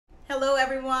Hello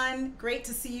everyone, great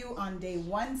to see you on day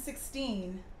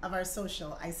 116 of our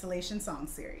social isolation song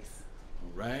series.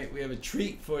 All right, we have a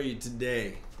treat for you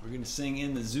today. We're going to sing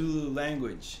in the Zulu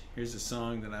language. Here's a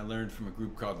song that I learned from a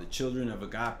group called the Children of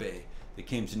Agape that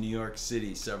came to New York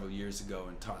City several years ago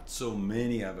and taught so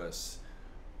many of us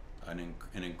an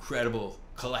incredible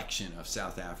collection of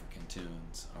South African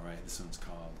tunes. All right, this one's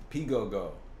called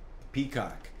Pigogo,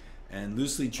 Peacock, and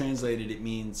loosely translated it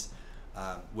means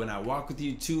when I walk with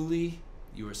you, Thule,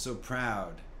 you are so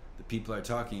proud. The people are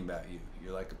talking about you.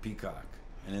 You're like a peacock.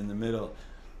 And in the middle,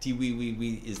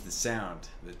 Ti-wee-wee-wee is the sound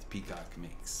that the peacock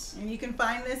makes. And you can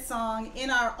find this song in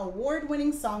our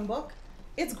award-winning songbook.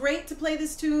 It's great to play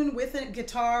this tune with a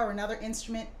guitar or another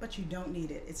instrument, but you don't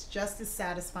need it. It's just as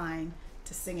satisfying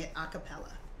to sing it a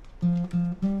cappella. I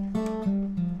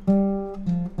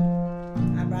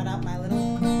brought out my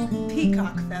little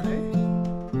peacock feather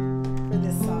for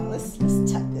this song. Let's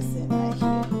tuck this in right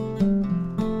here.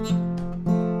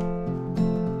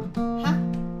 Huh?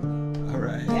 All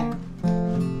right. Yeah.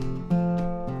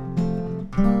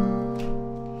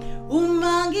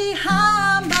 Umangi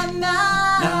hamba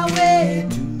nawe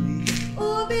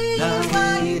ubi wa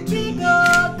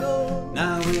Pigogo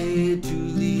Nawe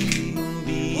Thule,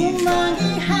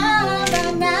 umangi hamba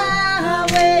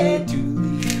nawe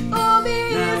ubi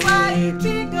wa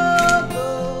Pigogo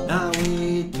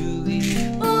Nawe Thule,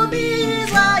 ubi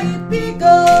wa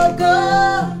Pigogo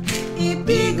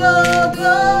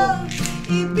Ipigogo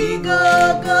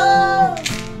Ipigogo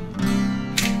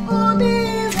ubi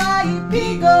wa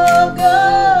Pigogo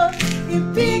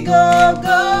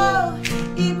Ipigogo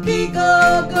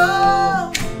Ipigogo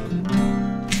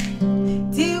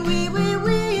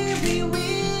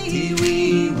Ti-wee-wee-wee-wee-wee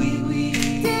Ti-wee-wee-wee,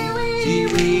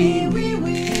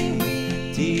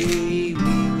 Ti-wee-wee-wee-wee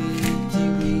Ti-wee-wee-wee,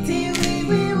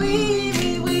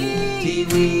 Ti-wee-wee-wee-wee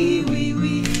Ti-wee-wee-wee,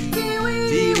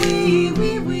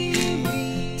 Ti-wee-wee-wee-wee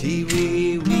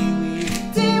Ti-wee-wee-wee,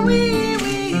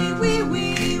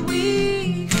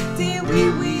 Ti-wee-wee-wee-wee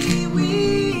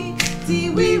Ti-wee-wee-wee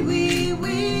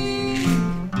Ti-wee-wee-wee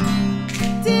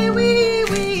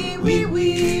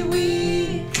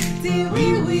Ti-wee-wee-wee-wee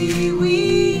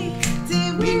Ti-wee-wee-wee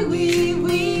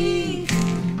Ti-wee-wee-wee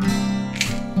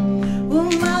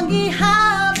Umangi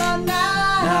hamba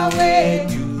nawe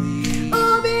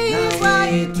ubi wa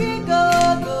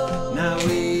Pigogo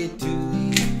Nawe Thule,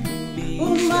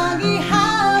 Umangi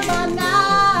hamba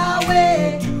nawe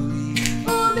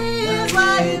ubi wa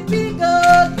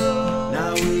Pigogo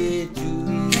Nawe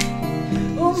Thule,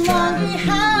 Umangi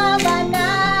hamba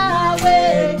nawe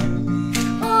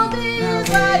ubi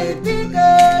wa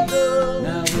Pigogo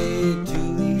Nawe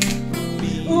Thule,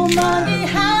 Umangi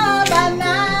hamba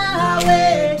nawe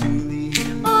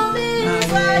ubi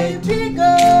wa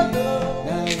Pigogo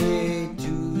Nawe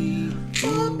Thule.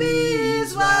 ubi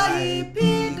wa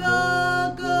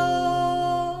Pigogo.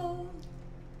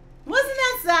 Wasn't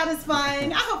that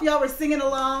satisfying? I hope y'all were singing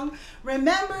along.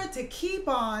 Remember to keep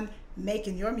on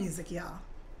making your music, y'all.